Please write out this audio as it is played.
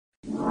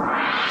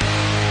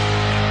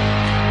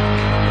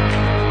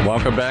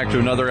Welcome back to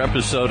another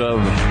episode of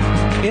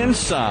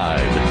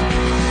Inside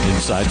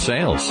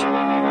Sales.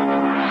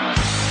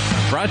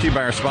 Brought to you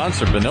by our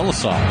sponsor,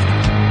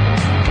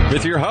 VanillaSoft,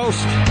 with your host,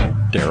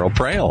 Daryl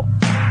Praill.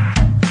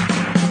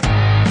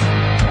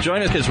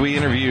 Join us as we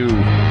interview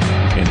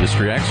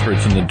industry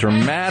experts in the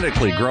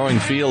dramatically growing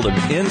field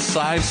of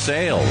inside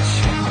sales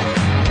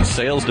and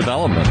sales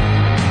development.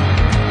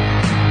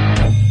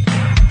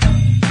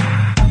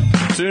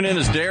 Tune in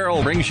as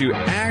Daryl brings you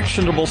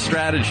actionable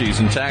strategies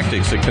and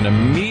tactics that can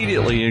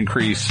immediately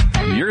increase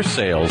your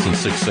sales and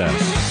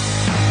success.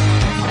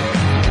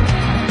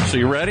 So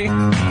you ready?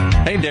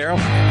 Hey, Daryl.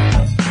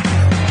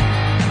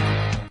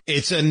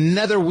 It's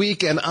another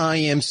week, and I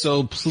am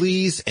so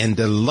pleased and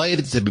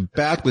delighted to be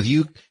back with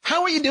you.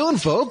 How are you doing,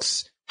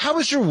 folks? How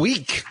was your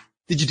week?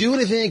 Did you do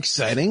anything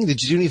exciting?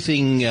 Did you do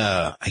anything,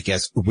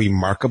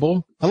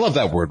 remarkable? I love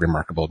that word,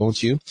 remarkable,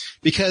 don't you?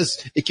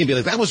 Because it can be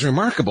like, that was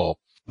remarkable.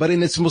 But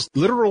in its most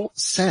literal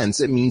sense,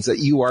 it means that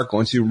you are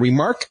going to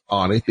remark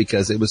on it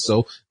because it was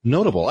so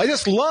notable. I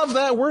just love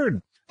that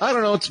word. I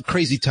don't know. It's a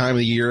crazy time of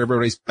the year.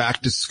 Everybody's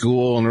back to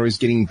school and everybody's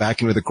getting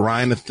back into the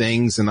grind of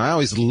things. And I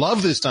always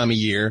love this time of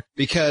year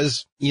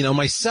because,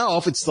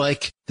 myself, it's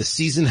like the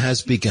season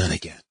has begun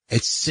again.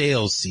 It's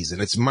sales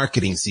season. It's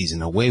marketing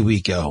season. Away we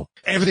go.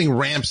 Everything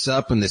ramps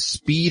up and the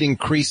speed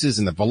increases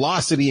and the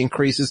velocity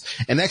increases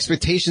and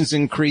expectations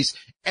increase.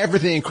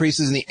 Everything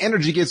increases and the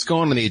energy gets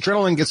going and the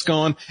adrenaline gets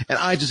going. And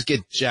I just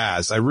get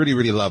jazzed. I really,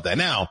 really love that.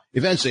 Now,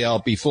 eventually I'll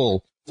be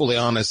fully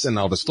honest and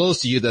I'll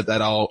disclose to you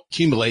that all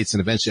accumulates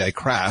and eventually I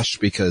crash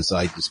because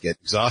I just get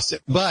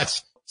exhausted.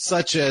 But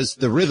such as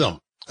the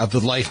rhythm of the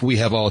life we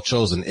have all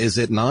chosen, is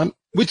it not?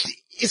 Which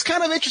is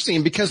kind of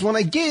interesting because when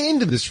I get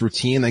into this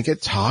routine, I get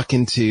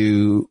talking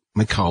to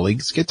my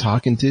colleagues, get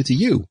talking to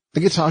you. I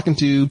get talking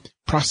to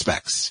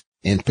prospects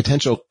and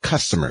potential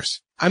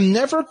customers. I'm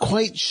never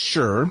quite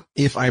sure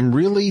if I'm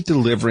really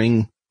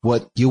delivering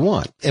what you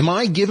want. Am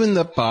I giving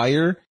the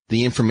buyer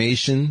the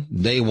information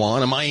they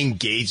want? Am I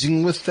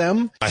engaging with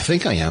them? I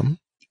think I am.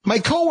 My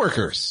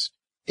coworkers,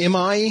 am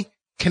I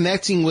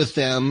connecting with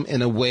them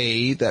in a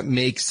way that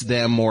makes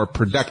them more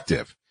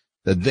productive?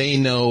 That they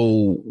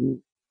know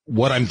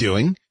what I'm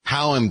doing,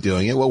 how I'm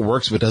doing it, what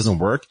works, what doesn't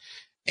work,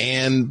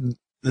 and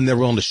then they're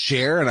willing to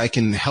share and I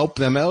can help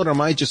them out? Or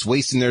am I just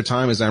wasting their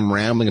time as I'm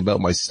rambling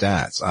about my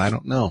stats? I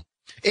don't know.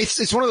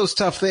 It's one of those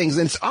tough things,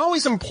 and it's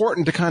always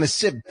important to kind of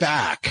sit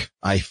back,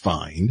 I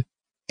find,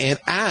 and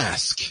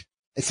ask.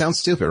 It sounds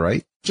stupid,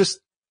 right? Just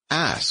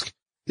ask.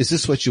 Is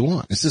this what you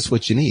want? Is this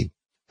what you need?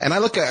 And I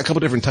look at a couple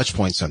different touch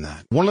points on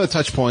that. One of the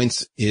touch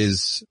points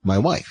is my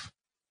wife.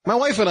 My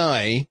wife and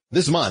I,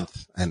 this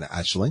month, and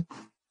actually,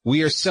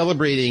 we are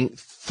celebrating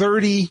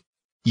 30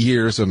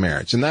 years of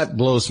marriage, and that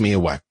blows me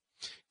away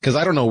because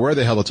I don't know where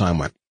the hell the time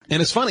went.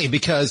 And it's funny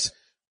because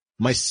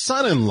my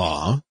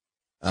son-in-law,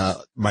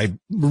 my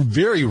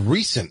very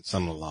recent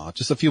son-in-law,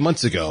 just a few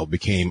months ago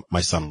became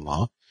my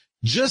son-in-law,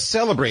 just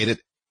celebrated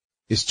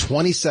his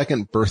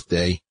 22nd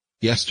birthday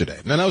yesterday.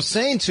 And I was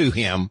saying to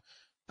him,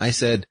 I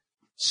said,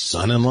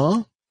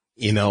 son-in-law,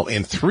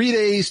 in 3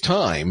 days'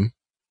 time,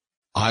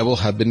 I will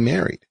have been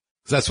married.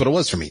 That's what it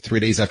was for me, 3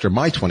 days after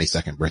my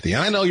 22nd birthday.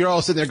 And I know you're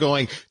all sitting there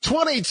going,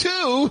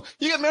 22?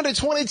 You got married at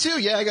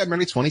 22? Yeah, I got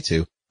married at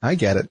 22. I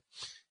get it.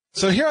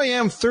 So here I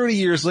am 30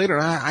 years later,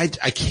 and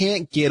I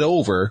can't get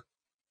over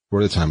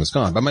where the time has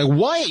gone. But my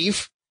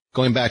wife,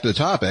 going back to the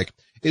topic,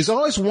 is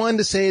always one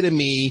to say to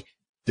me,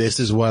 this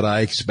is what I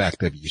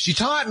expect of you. She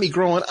taught me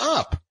growing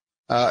up,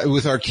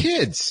 with our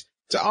kids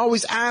to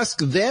always ask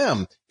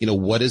them,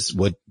 what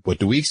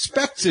do we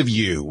expect of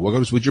you? What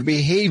was your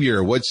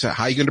behavior?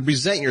 How are you going to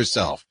present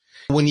yourself?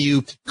 When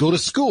you go to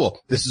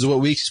school, this is what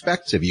we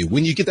expect of you.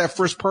 When you get that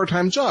first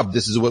part-time job,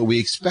 this is what we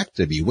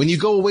expect of you. When you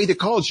go away to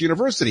college,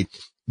 university,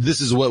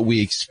 this is what we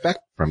expect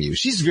from you.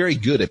 She's very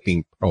good at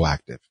being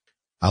proactive.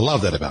 I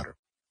love that about her.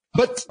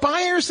 But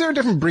buyers, they're a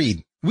different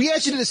breed. We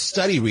actually did a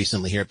study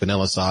recently here at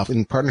VanillaSoft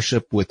in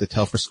partnership with the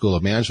Telfer School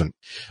of Management.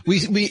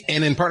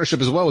 And in partnership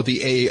as well with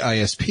the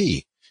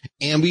AISP.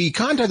 And we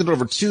contacted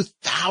over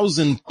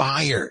 2,000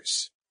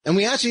 buyers. And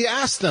we actually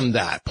asked them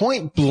that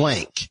point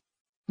blank.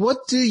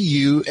 What do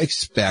you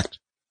expect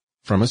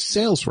from a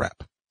sales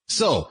rep?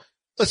 So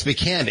let's be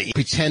candid.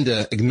 Pretend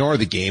to ignore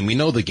the game. We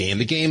know the game.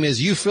 The game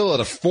is you fill out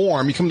a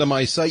form. You come to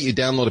my site. You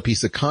download a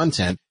piece of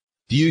content.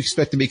 Do you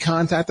expect to be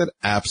contacted?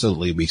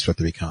 Absolutely. We expect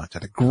to be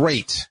contacted.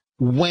 Great.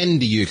 When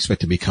do you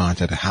expect to be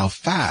contacted? How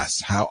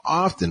fast? How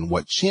often?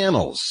 What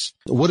channels?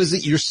 What is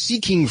it you're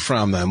seeking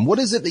from them? What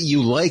is it that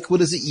you like?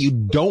 What is it you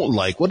don't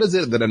like? What is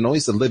it that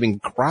annoys the living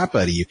crap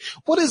out of you?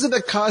 What is it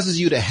that causes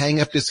you to hang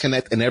up,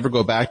 disconnect, and never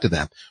go back to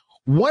them?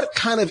 What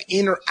kind of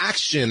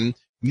interaction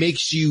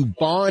makes you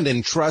bond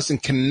and trust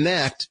and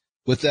connect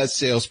with that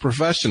sales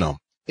professional?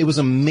 It was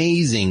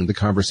amazing, the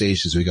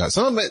conversations we got.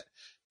 Some of it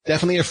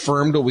definitely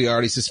affirmed what we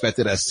already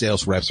suspected as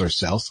sales reps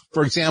ourselves.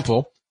 For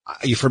example,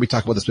 you've heard me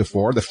talk about this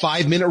before, the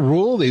 5-minute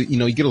rule.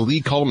 You get a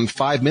lead call in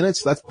 5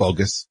 minutes. That's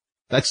bogus.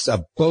 That's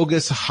a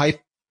bogus hype.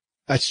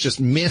 That's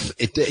just myth.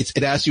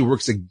 It actually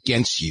works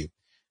against you.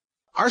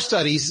 Our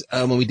studies,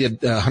 when we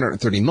did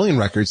 130 million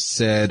records,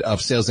 said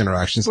of sales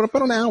interactions,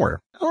 about an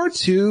hour or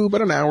two,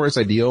 but an hour is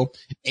ideal.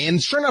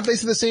 And sure enough, they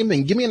said the same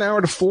thing. Give me an hour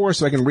to 4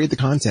 so I can read the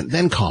content.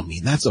 Then call me.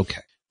 That's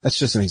okay. That's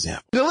just an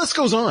example. The list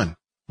goes on.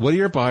 What do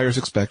your buyers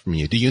expect from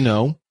you? Do you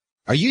know?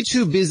 Are you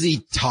too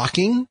busy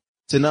talking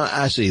to not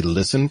actually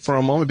listen for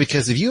a moment?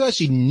 Because if you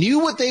actually knew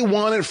what they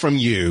wanted from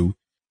you,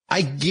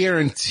 I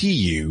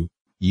guarantee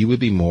you would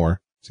be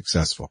more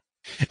successful.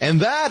 And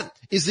that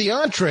is the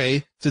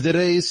entree to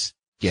today's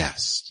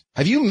guest.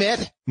 Have you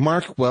met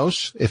Mark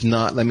Welsh? If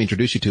not, let me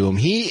introduce you to him.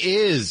 He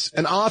is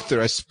an author,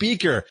 a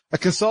speaker, a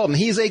consultant.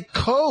 He is a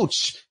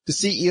coach to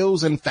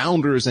CEOs and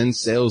founders and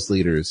sales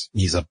leaders.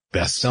 He's a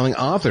best-selling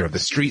author of The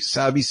Street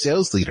Savvy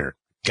Sales Leader,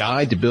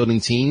 Guide to Building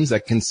Teams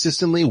that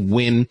Consistently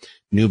Win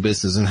New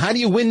Business. And how do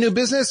you win new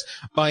business?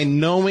 By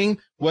knowing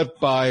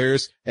what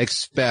buyers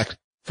expect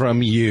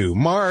from you.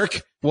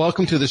 Mark,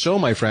 welcome to the show,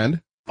 my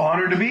friend.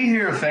 Honored to be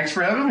here. Thanks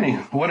for having me.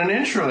 What an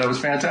intro. That was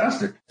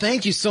fantastic.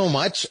 Thank you so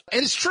much.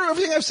 And it's true.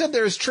 Everything I've said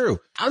there is true.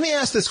 Let me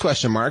ask this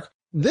question, Mark.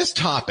 This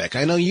topic,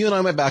 I know you and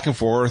I went back and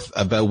forth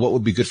about what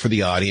would be good for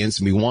the audience.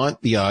 And we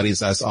want the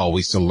audience, as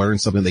always, to learn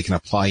something they can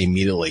apply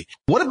immediately.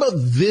 What about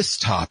this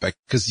topic?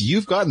 Because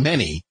you've got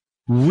many.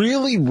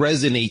 Really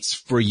resonates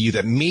for you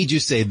that made you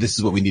say, this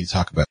is what we need to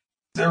talk about?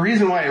 The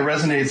reason why it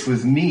resonates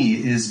with me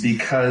is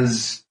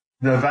because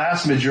the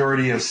vast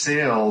majority of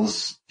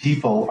sales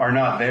people are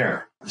not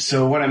there.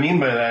 So what I mean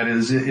by that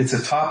is it's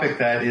a topic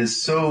that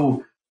is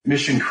so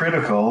mission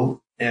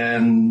critical,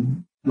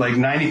 and like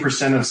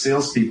 90% of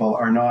salespeople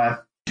are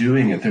not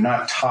doing it. They're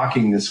not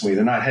talking this way.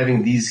 They're not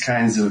having these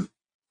kinds of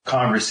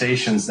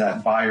conversations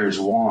that buyers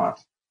want.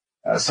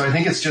 So I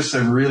think it's just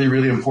a really,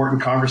 really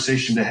important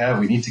conversation to have.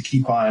 We need to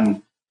keep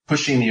on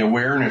pushing the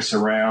awareness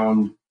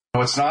around,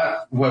 it's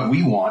not what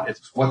we want,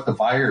 it's what the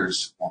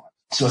buyers want.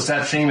 So it's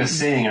that famous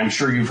saying, I'm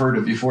sure you've heard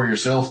it before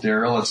yourself,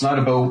 Daryl. It's not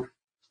about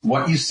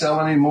what you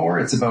sell anymore,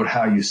 it's about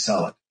how you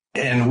sell it.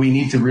 And we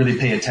need to really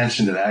pay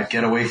attention to that,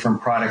 get away from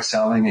product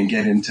selling and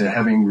get into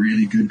having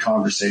really good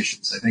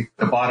conversations. I think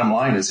the bottom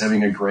line is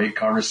having a great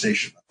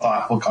conversation, a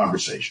thoughtful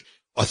conversation.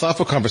 A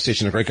thoughtful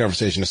conversation, a great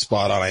conversation is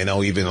spot on. I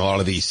know even a lot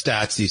of these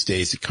stats these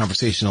days,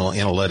 conversational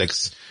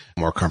analytics,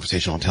 more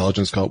conversational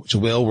intelligence,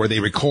 where they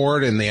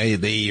record and they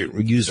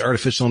use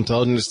artificial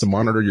intelligence to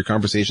monitor your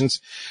conversations.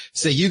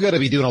 So you got to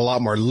be doing a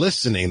lot more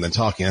listening than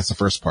talking. That's the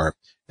first part.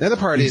 The other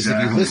part is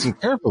if you listen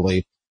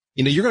carefully,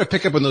 you're going to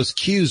pick up on those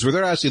cues where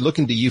they're actually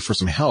looking to you for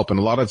some help. And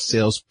a lot of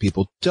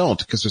salespeople don't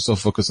because they're so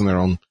focused on their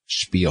own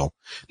spiel.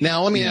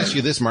 Now, let me ask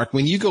you this, Mark.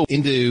 When you go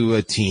into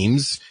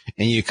teams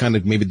and you kind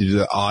of maybe do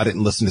the audit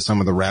and listen to some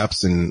of the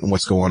reps and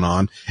what's going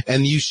on,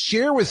 and you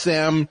share with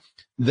them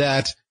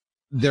that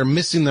they're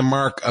missing the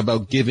mark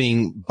about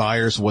giving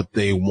buyers what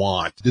they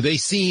want, do they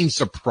seem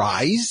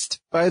surprised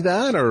by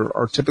that?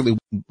 Or typically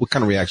what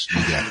kind of reaction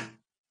do you get?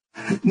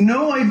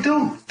 No, I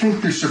don't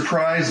think they're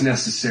surprised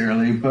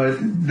necessarily, but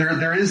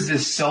there is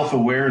this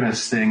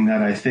self-awareness thing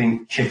that I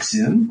think kicks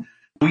in.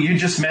 You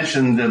just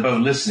mentioned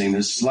about listening.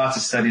 There's lots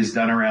of studies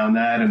done around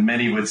that, and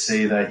many would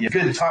say that a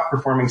good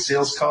top-performing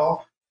sales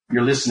call,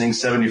 you're listening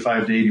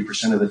 75 to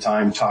 80% of the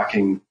time,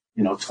 talking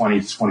 20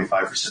 to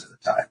 25% of the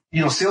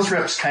time. Sales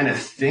reps kind of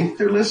think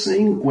they're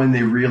listening when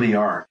they really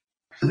aren't.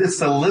 It's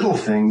the little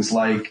things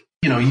like,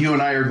 you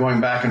and I are going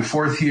back and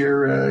forth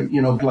here,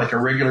 like a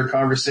regular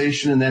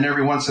conversation. And then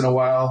every once in a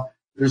while,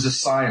 there's a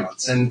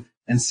silence. And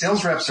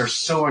sales reps are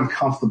so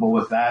uncomfortable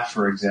with that,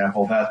 for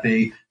example, that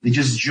they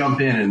just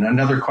jump in and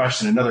another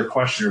question, another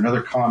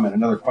comment,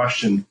 another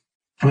question.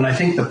 And I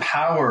think the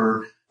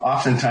power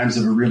oftentimes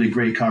of a really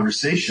great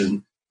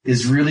conversation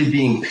is really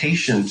being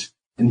patient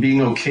and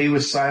being okay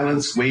with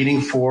silence,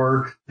 waiting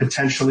for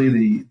potentially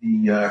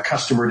the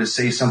customer to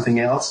say something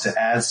else, to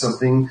add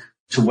something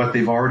to what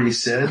they've already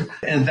said.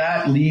 And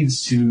that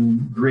leads to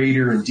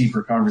greater and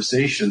deeper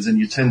conversations, and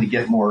you tend to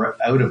get more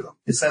out of them.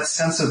 It's that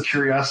sense of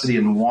curiosity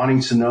and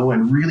wanting to know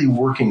and really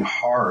working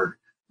hard,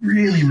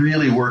 really,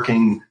 really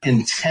working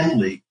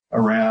intently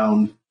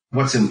around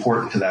what's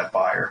important to that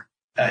buyer.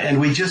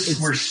 And we're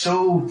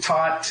so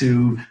taught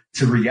to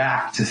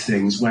react to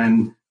things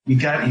when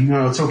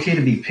it's okay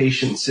to be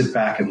patient, sit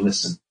back and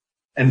listen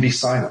and be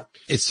silent.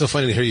 It's so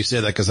funny to hear you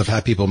say that because I've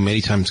had people many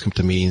times come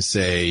to me and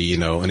say,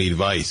 I need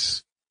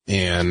advice.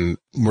 And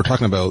we're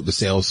talking about the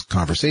sales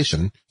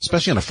conversation,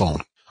 especially on a phone.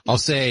 I'll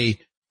say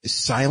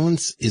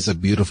silence is a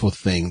beautiful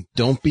thing.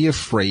 Don't be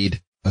afraid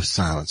of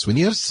silence. When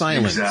you have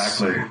silence,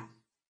 exactly,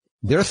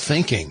 they're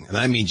thinking, and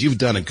that means you've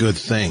done a good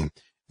thing.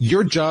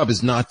 Your job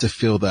is not to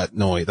fill that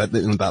noise,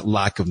 that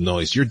lack of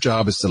noise. Your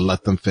job is to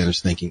let them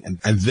finish thinking.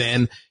 And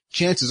then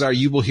chances are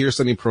you will hear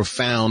something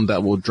profound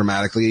that will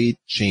dramatically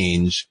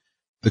change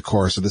the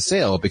course of the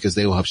sale because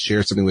they will have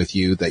shared something with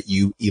you that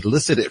you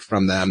elicited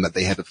from them that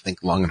they had to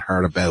think long and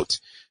hard about.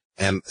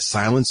 And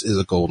silence is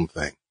a golden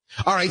thing.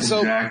 All right.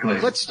 Exactly.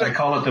 So let's start. I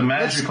call it the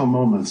magical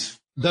moments.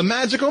 The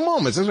magical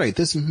moments. That's right.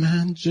 This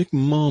magic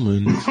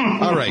moment.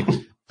 All right.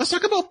 Let's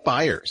talk about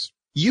buyers.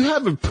 You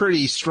have a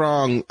pretty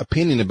strong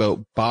opinion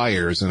about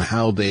buyers and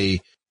how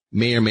they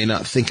may or may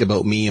not think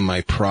about me and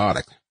my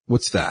product.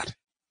 What's that?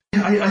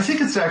 I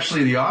think it's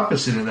actually the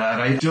opposite of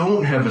that. I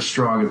don't have a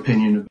strong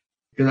opinion of it.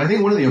 Because I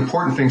think one of the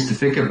important things to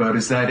think about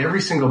is that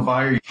every single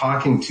buyer you're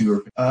talking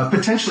to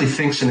potentially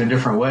thinks in a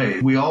different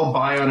way. We all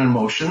buy on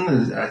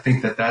emotion. I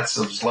think there's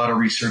a lot of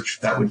research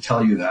that would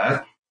tell you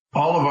that.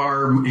 All of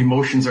our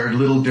emotions are a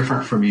little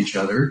different from each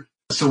other.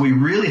 So we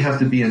really have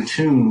to be in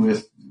tune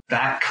with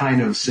that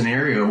kind of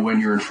scenario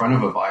when you're in front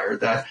of a buyer.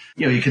 That,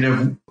 you could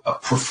have a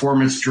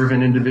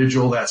performance-driven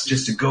individual that's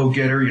just a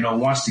go-getter,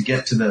 wants to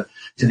get to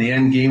the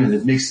end game and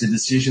that makes the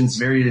decisions,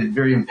 very,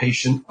 very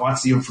impatient,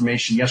 wants the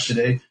information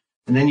yesterday.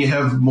 And then you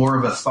have more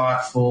of a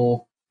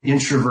thoughtful,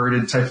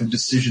 introverted type of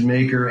decision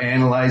maker,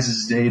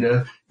 analyzes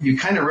data. You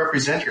kind of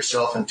represent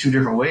yourself in two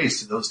different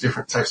ways to those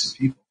different types of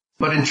people.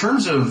 But in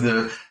terms of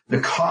the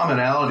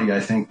commonality, I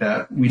think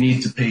that we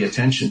need to pay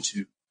attention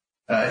to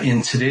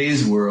in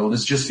today's world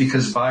is just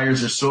because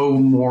buyers are so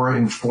more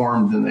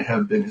informed than they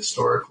have been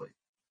historically.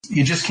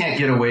 You just can't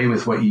get away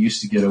with what you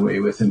used to get away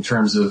with in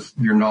terms of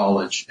your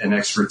knowledge and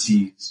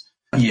expertise.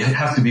 You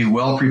have to be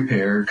well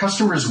prepared.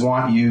 Customers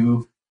want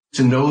you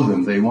to know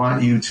them. They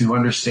want you to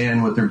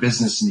understand what their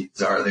business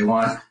needs are. They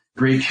want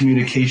great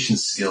communication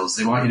skills.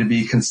 They want you to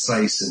be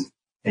concise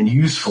and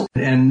useful.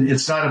 And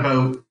it's not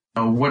about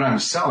what I'm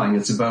selling.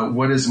 It's about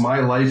what is my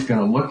life going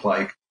to look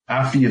like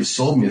after you've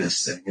sold me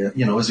this thing.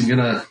 Is it going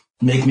to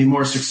make me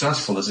more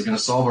successful? Is it going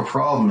to solve a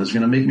problem? Is it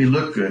going to make me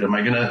look good?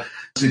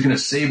 Is it going to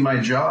save my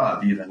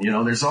job even?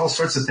 There's all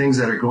sorts of things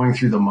that are going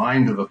through the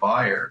mind of a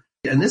buyer.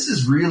 And this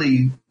is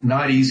really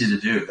not easy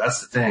to do. That's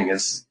the thing.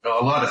 It's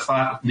a lot of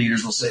thought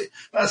leaders will say,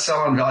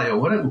 sell on value.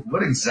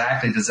 What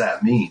exactly does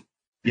that mean?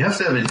 You have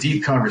to have a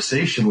deep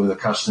conversation with a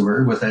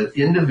customer, with an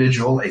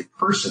individual, a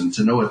person,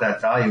 to know what that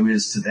value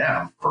is to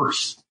them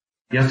first.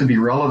 You have to be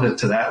relevant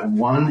to that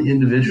one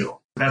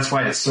individual. That's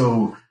why it's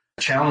so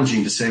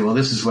challenging to say, well,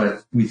 this is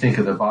what we think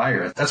of the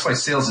buyer. That's why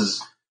sales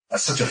is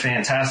such a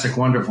fantastic,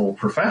 wonderful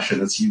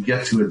profession. It's you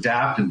get to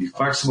adapt and be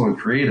flexible and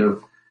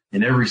creative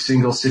in every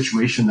single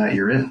situation that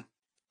you're in.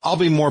 I'll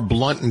be more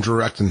blunt and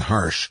direct and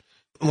harsh.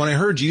 When I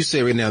heard you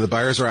say right now, the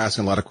buyers are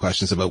asking a lot of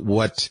questions about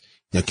what,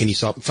 can you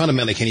solve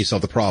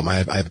the problem? I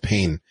have a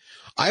pain.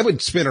 I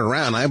would spin it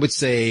around. I would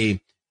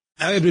say,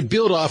 I would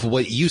build off of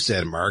what you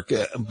said, Mark,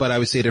 but I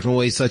would say it different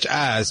ways, such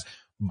as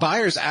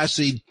buyers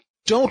actually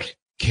don't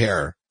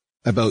care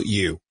about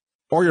you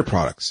or your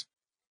products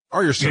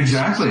or your service.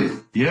 Exactly.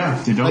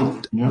 Yeah, they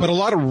don't. But a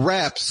lot of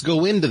reps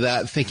go into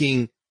that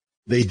thinking,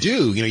 they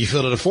do. You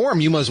filled out a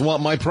form. You must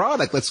want my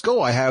product. Let's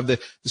go. I have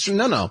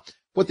no.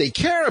 What they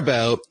care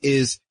about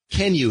is,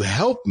 can you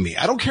help me?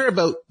 I don't care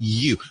about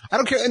you. I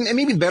don't care. And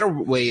maybe the better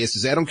way is to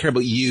say, I don't care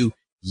about you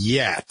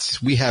yet.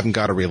 We haven't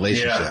got a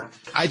relationship.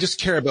 Yeah. I just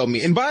care about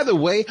me. And by the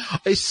way,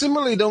 I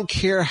similarly don't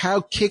care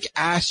how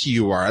kick-ass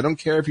you are. I don't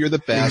care if you're the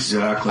best.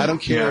 Exactly. I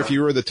don't care if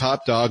you are the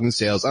top dog in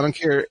sales. I don't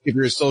care if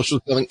you're a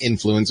social selling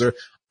influencer.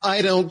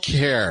 I don't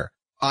care.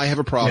 I have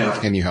a problem. Yeah.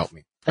 Can you help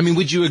me? I mean,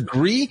 would you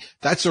agree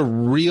that's a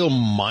real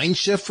mind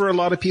shift for a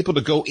lot of people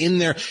to go in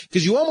there?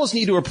 Because you almost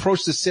need to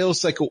approach the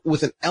sales cycle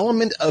with an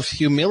element of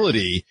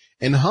humility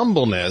and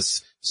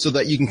humbleness so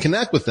that you can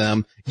connect with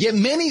them. Yet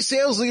many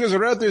sales leaders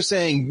are out there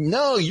saying,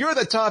 no, you're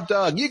the top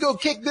dog. You go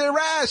kick their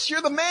ass.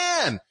 You're the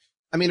man.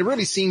 I mean, it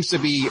really seems to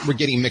be we're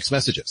getting mixed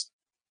messages.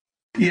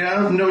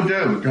 Yeah, no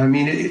doubt. I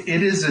mean, it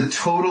is a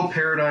total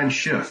paradigm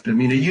shift. I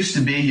mean, it used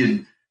to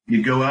be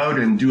you'd go out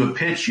and do a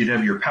pitch. You'd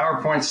have your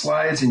PowerPoint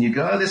slides and you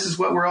go, this is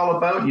what we're all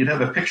about. You'd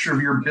have a picture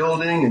of your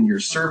building and your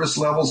service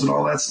levels and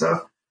all that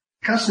stuff.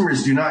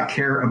 Customers do not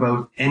care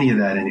about any of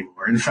that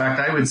anymore. In fact,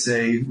 I would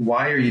say,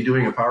 why are you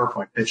doing a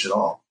PowerPoint pitch at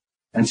all?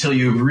 Until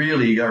you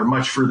really are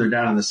much further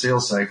down in the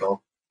sales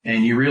cycle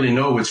and you really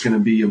know what's going to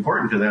be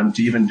important to them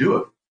to even do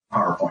a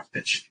PowerPoint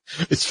pitch.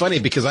 It's funny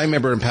because I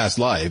remember in past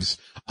lives,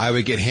 I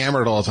would get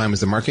hammered all the time as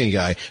the marketing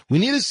guy. We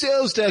need a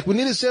sales deck. We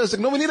need a sales deck.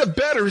 No, we need a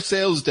better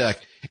sales deck.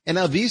 And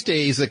now these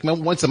days, like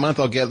once a month,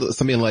 I'll get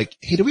something like,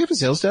 hey, do we have a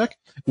sales deck?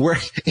 Where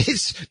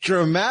it's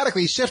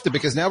dramatically shifted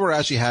because now we're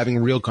actually having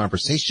real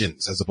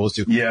conversations as opposed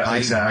to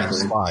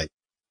exactly.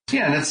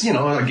 Yeah, and it's,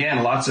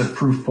 again, lots of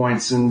proof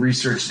points and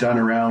research done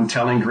around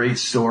telling great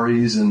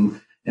stories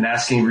and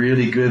asking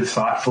really good,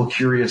 thoughtful,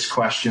 curious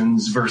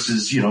questions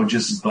versus,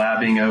 just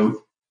blabbing out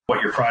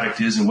what your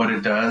product is and what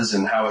it does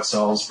and how it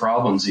solves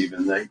problems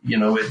even. That,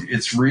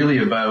 it's really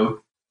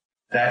about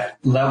that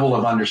level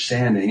of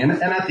understanding. And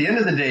at the end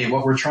of the day,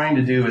 what we're trying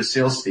to do as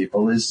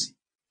salespeople is,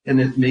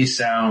 and it may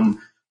sound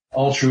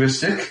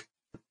altruistic,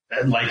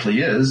 it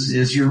likely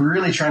is you're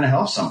really trying to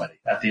help somebody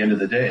at the end of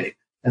the day.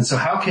 And so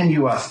how can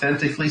you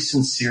authentically,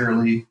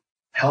 sincerely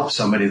help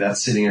somebody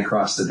that's sitting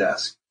across the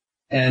desk?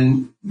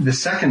 And the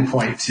second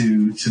point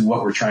to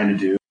what we're trying to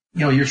do,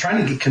 you're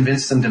trying to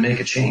convince them to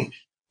make a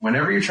change.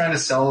 Whenever you're trying to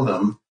sell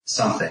them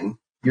something,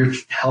 you're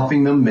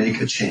helping them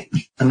make a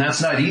change. And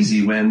that's not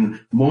easy when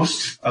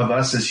most of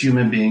us as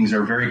human beings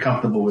are very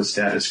comfortable with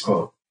status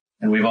quo.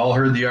 And we've all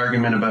heard the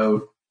argument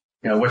about,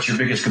 what's your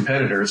biggest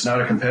competitor? It's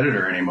not a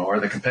competitor anymore.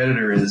 The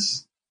competitor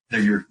is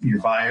your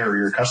buyer or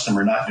your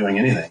customer not doing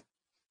anything.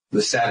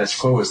 The status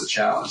quo is the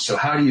challenge. So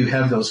how do you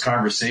have those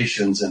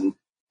conversations and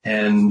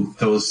and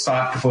those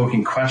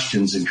thought-provoking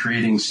questions and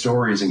creating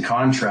stories and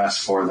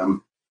contrasts for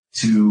them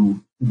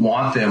to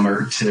want them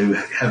or to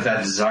have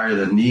that desire,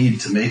 the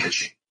need to make a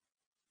change.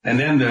 And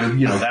then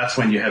that's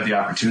when you have the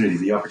opportunity.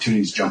 The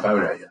opportunities jump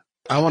out at you.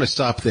 I want to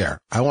stop there.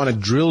 I want to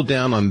drill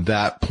down on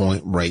that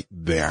point right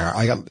there.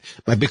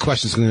 My big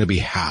question is going to be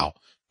how.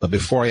 But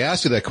before I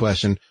ask you that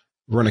question,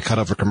 we're going to cut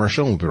off a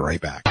commercial and we'll be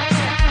right back.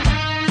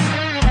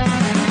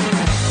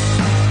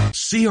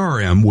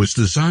 CRM was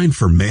designed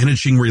for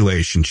managing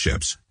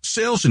relationships.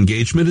 Sales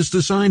engagement is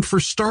designed for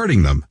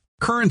starting them.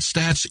 Current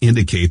stats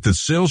indicate that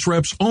sales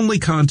reps only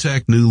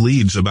contact new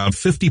leads about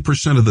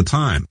 50% of the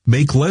time,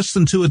 make less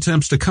than 2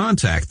 attempts to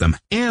contact them,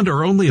 and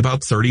are only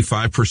about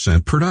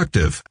 35%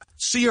 productive.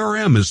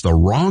 CRM is the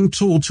wrong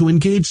tool to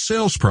engage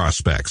sales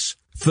prospects.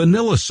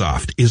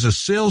 VanillaSoft is a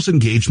sales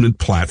engagement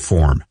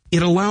platform.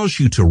 It allows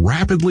you to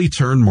rapidly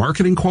turn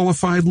marketing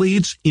qualified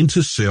leads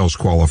into sales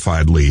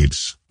qualified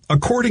leads.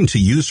 According to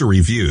user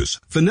reviews,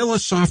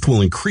 VanillaSoft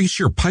will increase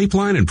your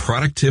pipeline and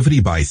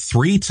productivity by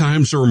 3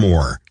 times or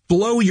more.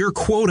 Blow your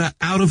quota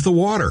out of the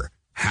water.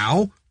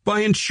 How?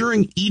 By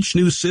ensuring each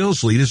new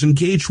sales lead is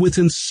engaged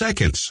within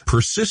seconds,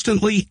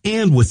 persistently,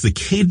 and with the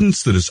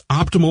cadence that is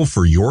optimal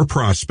for your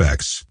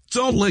prospects.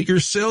 Don't let your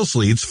sales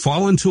leads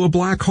fall into a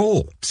black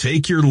hole.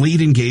 Take your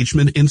lead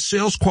engagement and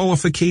sales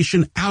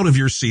qualification out of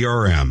your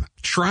CRM.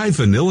 Try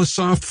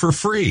VanillaSoft for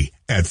free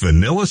at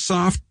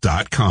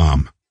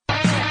vanillasoft.com.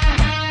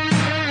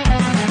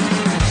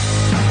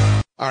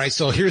 All right,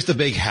 so here's the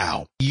big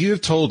how.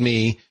 You've told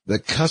me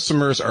that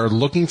customers are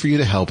looking for you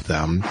to help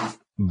them,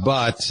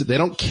 but they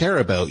don't care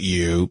about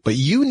you, but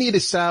you need to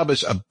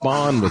establish a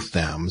bond with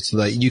them so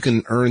that you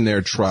can earn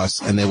their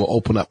trust and they will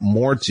open up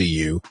more to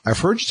you. I've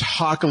heard you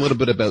talk a little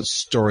bit about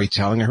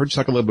storytelling. I heard you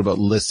talk a little bit about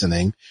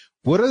listening.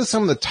 What are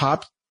some of the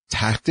top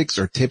tactics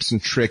or tips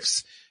and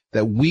tricks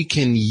that we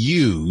can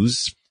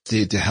use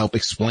to help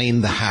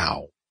explain the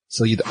how?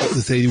 So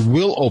they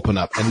will open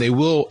up and they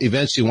will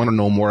eventually want to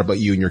know more about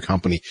you and your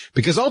company,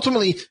 because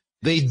ultimately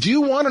they do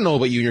want to know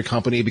about you and your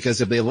company,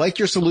 because if they like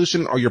your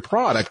solution or your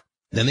product,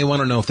 then they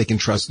want to know if they can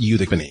trust you,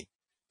 the company.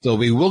 So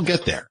we will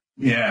get there.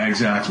 Yeah,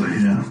 exactly.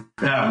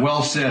 Yeah,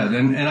 well said.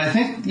 And I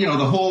think, the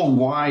whole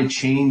why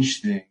change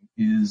thing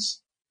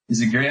is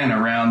again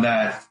around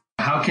that.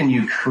 How can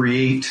you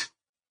create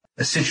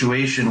a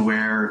situation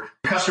where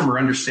the customer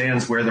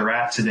understands where they're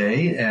at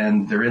today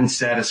and they're in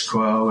status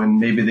quo and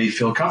maybe they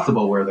feel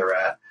comfortable where they're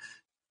at?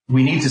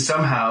 We need to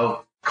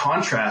somehow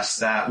contrast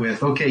that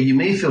with, okay, you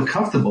may feel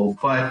comfortable,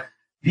 but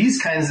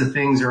these kinds of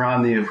things are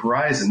on the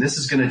horizon. This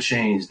is going to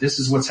change. This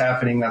is what's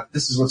happening.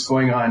 This is what's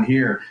going on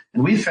here.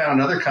 And we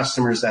found other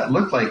customers that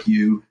look like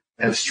you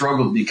have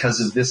struggled because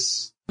of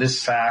this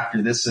fact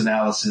or this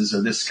analysis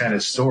or this kind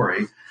of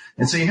story.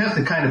 And so you have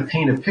to kind of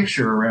paint a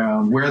picture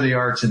around where they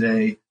are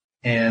today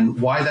and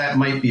why that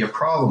might be a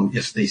problem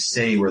if they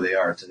stay where they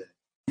are today.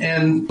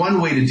 And one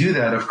way to do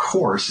that, of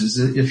course, is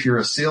if you're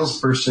a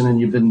salesperson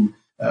and you've been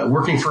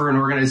working for an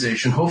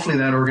organization, hopefully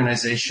that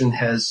organization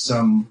has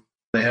some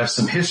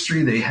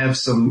history, they have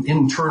some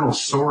internal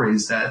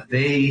stories that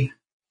they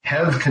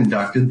have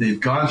conducted. They've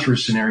gone through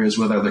scenarios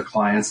with other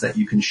clients that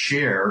you can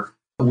share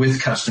with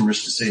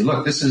customers to say,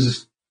 look, this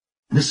is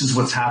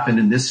what's happened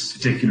in this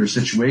particular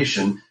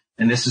situation,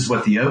 and this is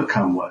what the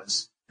outcome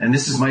was. And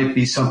this might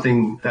be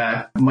something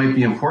that might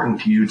be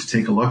important to you to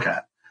take a look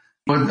at.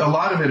 But a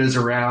lot of it is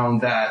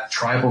around that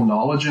tribal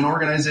knowledge in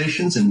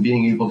organizations and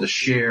being able to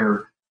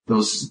share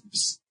those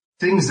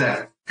things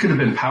that could have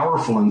been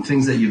powerful and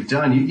things that you've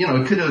done.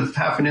 It could have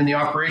happened in the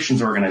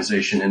operations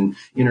organization and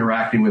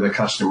interacting with a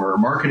customer, or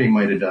marketing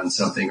might have done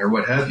something, or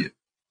what have you.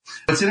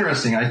 It's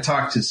interesting. I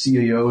talk to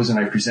CEOs and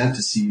I present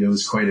to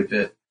CEOs quite a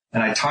bit.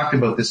 And I talked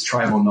about this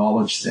tribal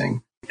knowledge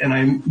thing. And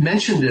I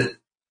mentioned it.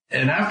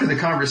 And after the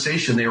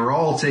conversation, they were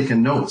all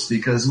taking notes,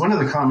 because one of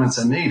the comments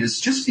I made is,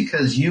 just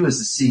because you as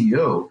the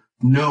CEO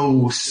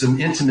know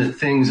some intimate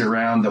things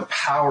around the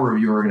power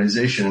of your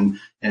organization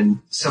and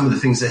some of the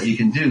things that you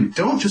can do,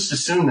 don't just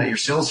assume that your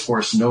sales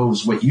force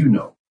knows what you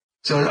know.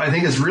 So I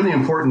think it's really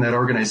important that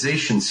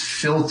organizations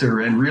filter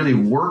and really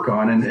work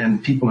on,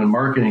 and people in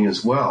marketing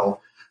as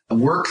well,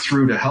 work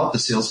through to help the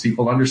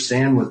salespeople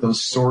understand what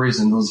those stories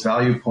and those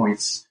value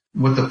points,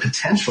 what the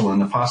potential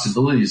and the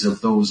possibilities of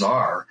those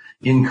are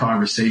in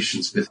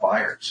conversations with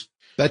buyers.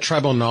 That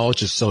tribal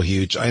knowledge is so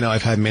huge. I know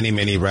I've had many,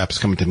 many reps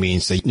come to me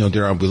and say,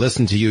 Darryl, we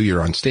listen to you.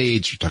 You're on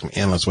stage. You're talking to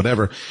analysts,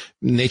 whatever,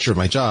 nature of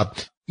my job.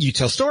 You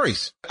tell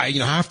stories.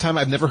 Half the time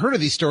I've never heard of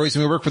these stories,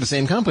 and we work for the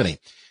same company.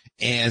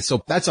 And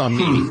so that's on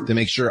me to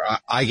make sure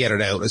I get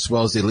it out, as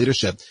well as the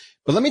leadership.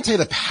 But let me tell you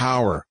the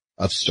power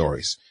of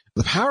stories.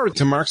 The power,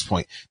 to Mark's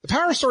point, the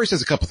power of stories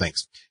says a couple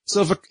things.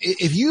 So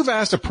if you've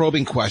asked a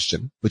probing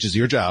question, which is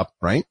your job,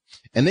 right?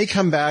 And they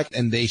come back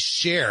and they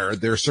share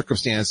their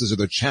circumstances or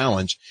their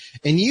challenge,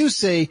 and you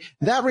say,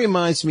 that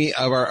reminds me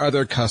of our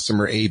other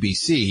customer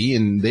ABC,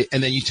 and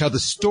then you tell the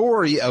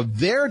story of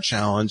their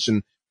challenge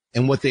and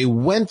what they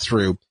went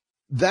through,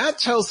 that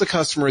tells the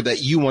customer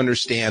that you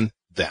understand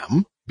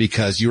them,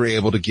 because you're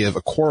able to give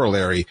a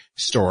corollary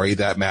story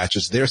that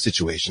matches their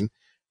situation.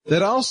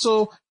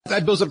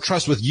 that builds up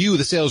trust with you,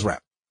 the sales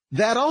rep.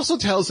 That also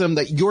tells them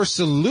that your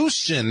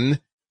solution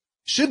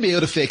should be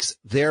able to fix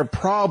their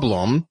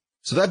problem.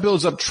 So that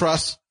builds up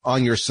trust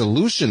on your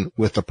solution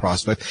with the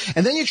prospect.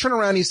 And then you turn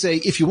around and you say,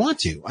 if you want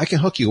to, I can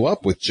hook you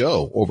up with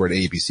Joe over at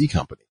ABC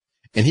Company.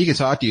 And he can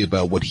talk to you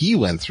about what he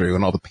went through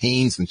and all the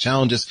pains and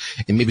challenges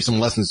and maybe some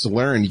lessons to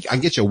learn. I can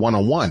get you a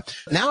one-on-one.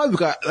 Now I've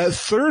got a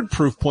third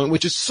proof point,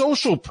 which is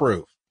social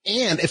proof.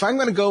 And if I'm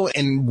going to go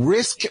and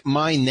risk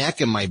my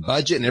neck and my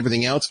budget and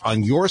everything else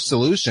on your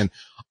solution,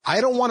 I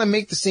don't want to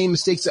make the same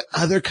mistakes that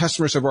other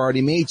customers have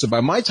already made. So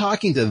by my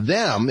talking to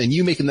them and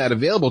you making that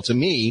available to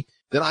me,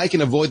 then I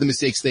can avoid the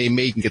mistakes they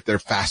made and get there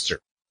faster.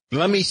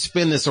 Let me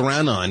spin this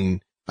around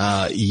on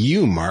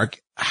you,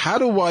 Mark. How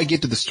do I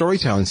get to the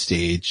storytelling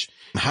stage?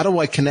 How do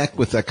I connect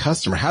with that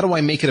customer? How do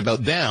I make it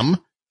about them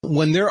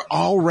when they're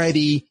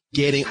already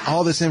getting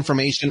all this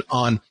information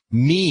on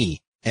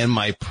me and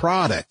my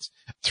product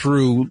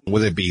through,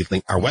 whether it be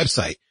our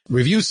website,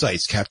 review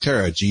sites,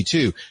 Capterra,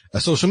 G2,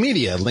 social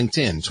media,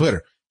 LinkedIn,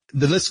 Twitter.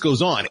 The list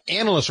goes on,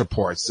 analyst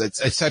reports,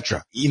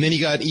 etc. And then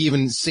you got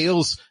even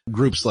sales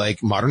groups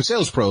like Modern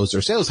Sales Pros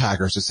or Sales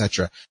Hackers,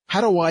 etc.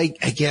 How do I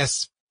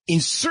guess,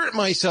 insert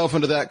myself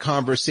into that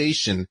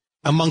conversation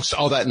amongst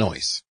all that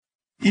noise?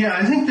 Yeah,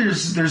 I think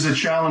there's a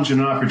challenge and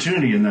an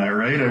opportunity in that,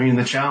 right? I mean,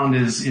 the challenge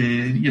is,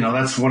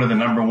 that's one of the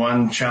number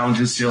one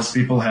challenges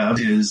salespeople have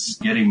is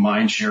getting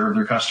mind share of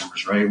their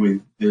customers, right?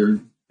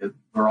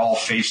 We're all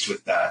faced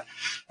with that.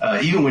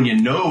 Even when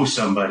you know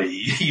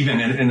somebody,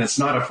 and it's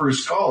not a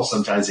first call,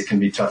 sometimes it can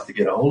be tough to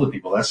get a hold of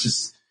people. That's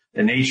just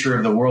the nature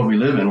of the world we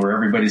live in, where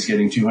everybody's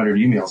getting 200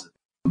 emails.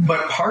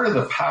 But part of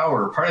the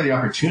power, part of the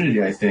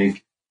opportunity, I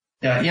think,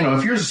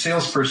 if you're a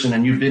salesperson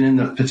and you've been in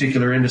the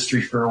particular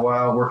industry for a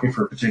while, working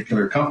for a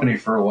particular company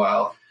for a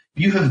while,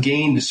 you have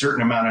gained a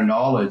certain amount of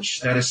knowledge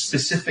that is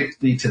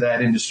specifically to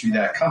that industry,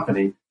 that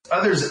company.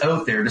 Others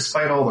out there,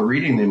 despite all the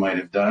reading they might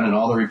have done and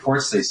all the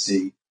reports they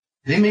see,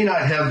 they may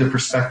not have the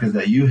perspective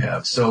that you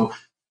have. So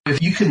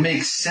if you can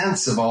make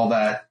sense of all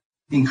that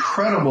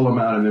incredible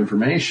amount of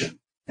information,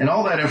 and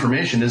all that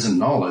information isn't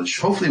knowledge,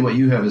 hopefully what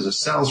you have is a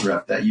sales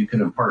rep that you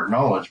can impart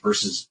knowledge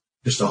versus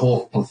just a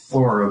whole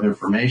plethora of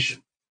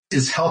information,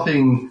 is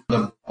helping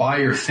the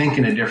buyer think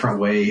in a different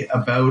way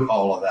about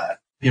all of that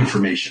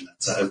information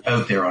that's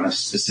out there on a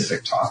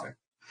specific topic.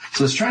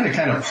 So it's trying to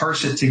kind of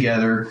parse it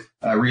together,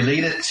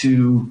 relate it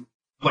to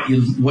what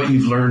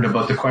you've learned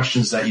about the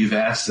questions that you've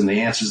asked and the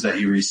answers that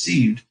you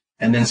received,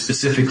 and then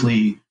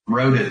specifically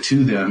route it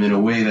to them in a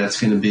way that's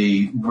going to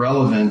be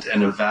relevant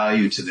and of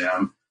value to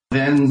them.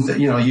 Then,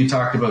 you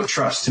talked about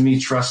trust. To me,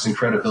 trust and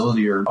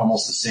credibility are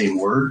almost the same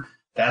word.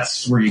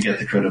 That's where you get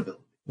the credibility.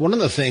 One of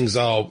the things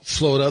I'll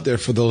float out there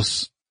for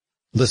those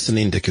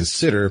listening to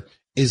consider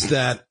is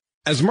that,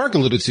 as Mark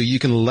alluded to, you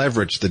can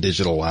leverage the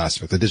digital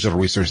aspect, the digital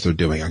research they're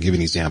doing. I'll give you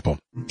an example.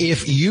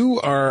 If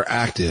you are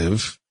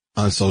active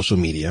on social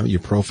media, your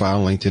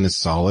profile on LinkedIn is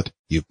solid,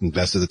 you've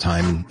invested the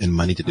time and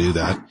money to do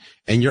that,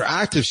 and you're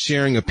active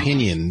sharing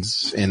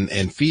opinions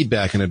and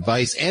feedback and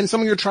advice and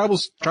some of your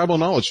tribal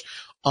knowledge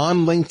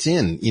on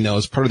LinkedIn,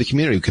 as part of the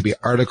community. It could be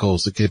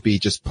articles, it could be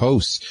just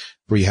posts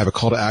where you have a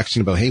call to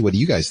action about, hey, what do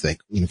you guys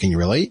think? Can you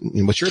relate?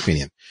 And what's your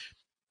opinion?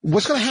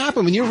 What's going to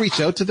happen when you reach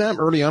out to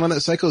them early on in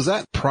that cycle is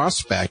that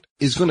prospect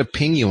is going to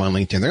ping you on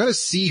LinkedIn. They're going to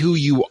see who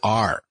you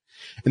are.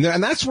 And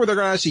that's where they're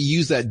going to actually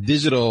use that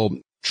digital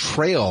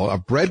trail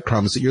of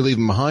breadcrumbs that you're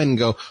leaving behind and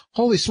go,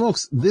 holy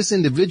smokes, this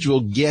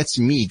individual gets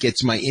me,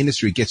 gets my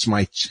industry, gets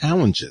my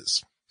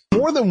challenges.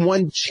 More than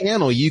one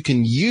channel you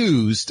can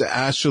use to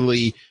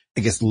actually,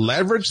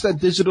 leverage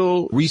that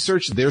digital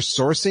research they're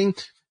sourcing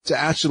to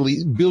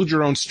actually build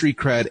your own street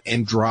cred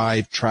and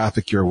drive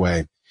traffic your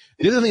way.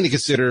 The other thing to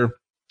consider,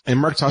 and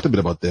Mark talked a bit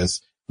about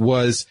this,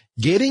 was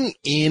getting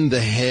in the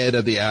head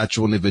of the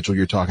actual individual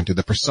you're talking to,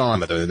 the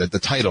persona, the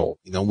title,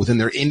 within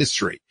their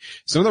industry.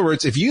 So in other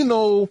words,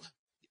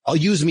 I'll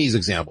use me as an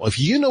example. If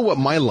you know what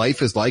my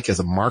life is like as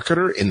a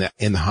marketer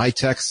in the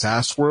high-tech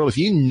SaaS world, if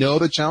you know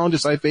the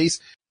challenges I face,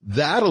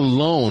 that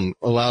alone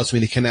allows me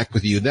to connect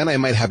with you. Then I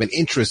might have an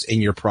interest in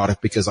your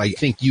product because I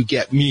think you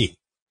get me.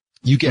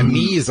 You get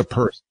me as a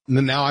person. And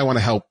then now I want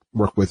to help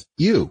work with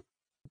you.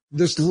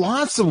 There's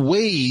lots of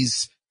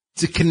ways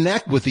to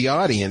connect with the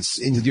audience,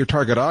 into your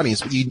target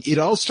audience. But it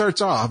all starts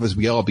off, as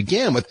we all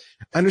began, with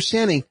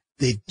understanding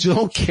they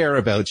don't care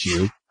about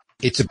you.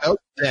 It's about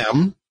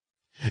them.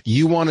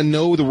 You want to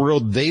know the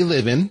world they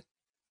live in.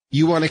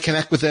 You want to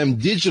connect with them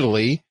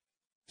digitally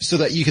so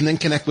that you can then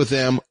connect with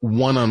them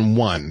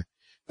one-on-one.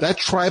 That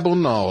tribal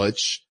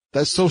knowledge,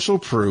 that social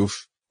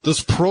proof,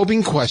 those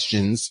probing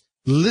questions,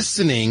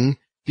 listening,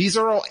 these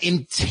are all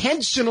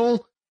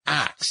intentional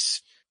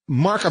acts.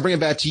 Mark, I'll bring it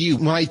back to you.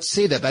 When I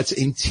say that's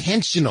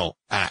intentional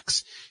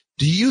acts.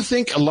 Do you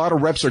think a lot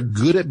of reps are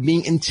good at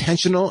being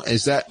intentional?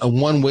 Is that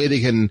one way they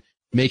can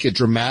make a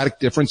dramatic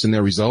difference in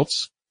their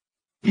results?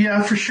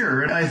 Yeah, for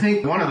sure. I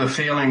think one of the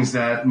failings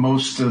that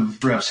most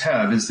of reps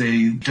have is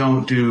they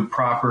don't do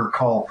proper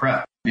call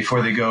prep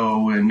before they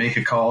go and make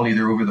a call,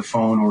 either over the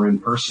phone or in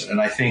person. And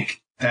I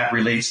think that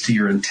relates to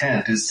your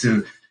intent, is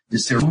to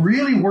is to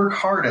really work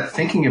hard at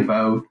thinking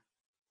about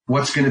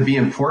what's going to be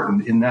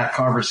important in that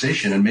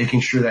conversation and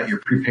making sure that you're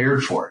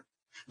prepared for it.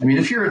 I mean,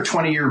 if you're a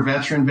 20-year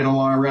veteran, been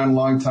around a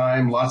long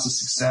time, lots of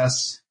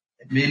success,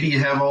 maybe you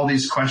have all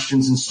these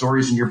questions and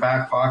stories in your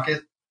back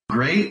pocket,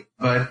 great,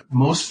 but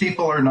most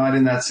people are not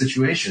in that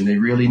situation. They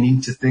really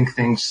need to think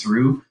things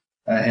through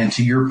and,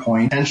 to your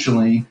point,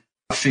 intentionally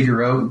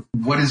figure out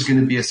what is going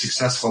to be a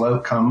successful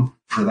outcome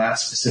for that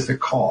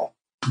specific call.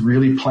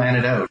 Really plan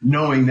it out,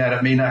 knowing that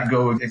it may not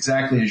go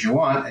exactly as you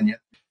want, and yet.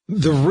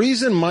 The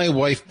reason my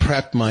wife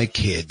prepped my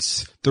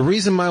kids, the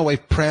reason my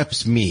wife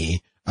preps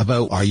me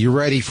about, are you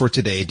ready for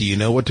today? Do you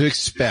know what to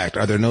expect?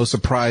 Are there no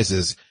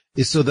surprises?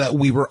 Is so that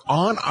we were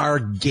on our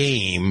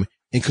game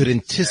and could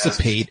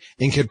anticipate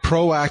and could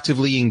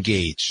proactively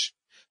engage.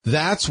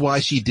 That's why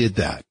she did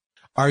that.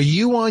 Are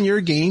you on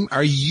your game?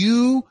 Are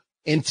you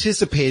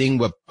anticipating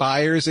what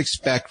buyers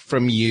expect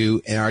from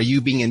you? And are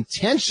you being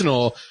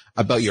intentional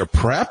about your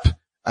prep,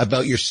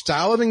 about your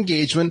style of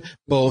engagement,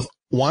 both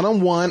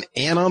one-on-one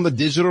and on the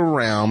digital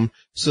realm,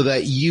 so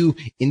that you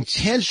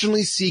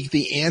intentionally seek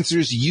the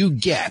answers you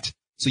get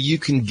so you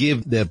can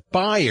give the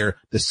buyer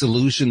the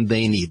solution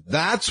they need?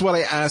 That's what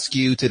I ask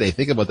you today.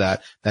 Think about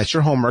that. That's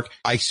your homework.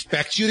 I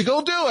expect you to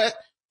go do it.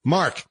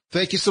 Mark,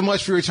 thank you so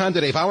much for your time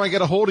today. If I want to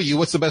get a hold of you,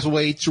 what's the best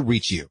way to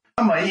reach you?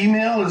 My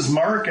email is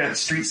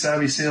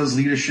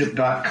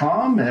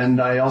mark@streetsavvysalesleadership.com, and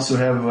I also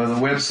have the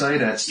website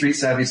at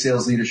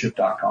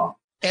streetsavvysalesleadership.com.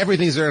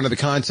 Everything's there under the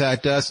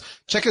contact us.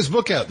 Check his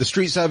book out, The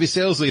Street Savvy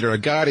Sales Leader, a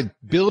guide to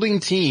building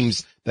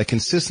teams that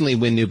consistently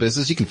win new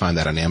business. You can find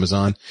that on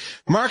Amazon.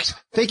 Mark,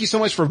 thank you so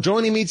much for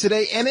joining me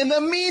today. And in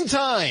the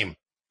meantime,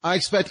 I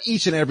expect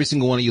each and every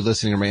single one of you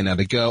listening right now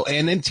to go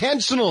and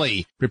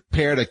intentionally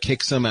prepare to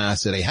kick some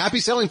ass today. Happy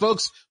selling,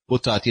 folks. We'll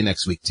talk to you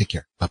next week. Take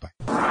care. Bye-bye.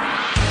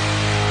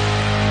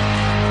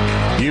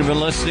 You've been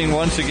listening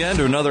once again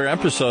to another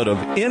episode of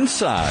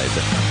Inside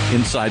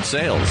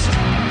Sales,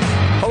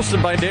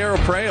 hosted by Darryl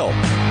Praill,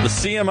 the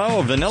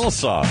CMO of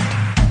VanillaSoft.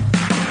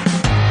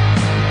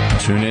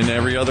 Tune in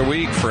every other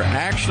week for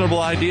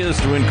actionable ideas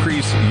to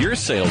increase your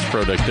sales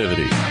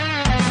productivity.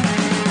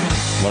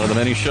 One of the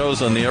many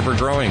shows on the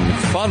ever-growing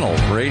Funnel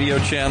Radio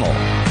channel,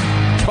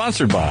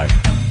 sponsored by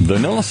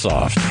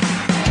VanillaSoft.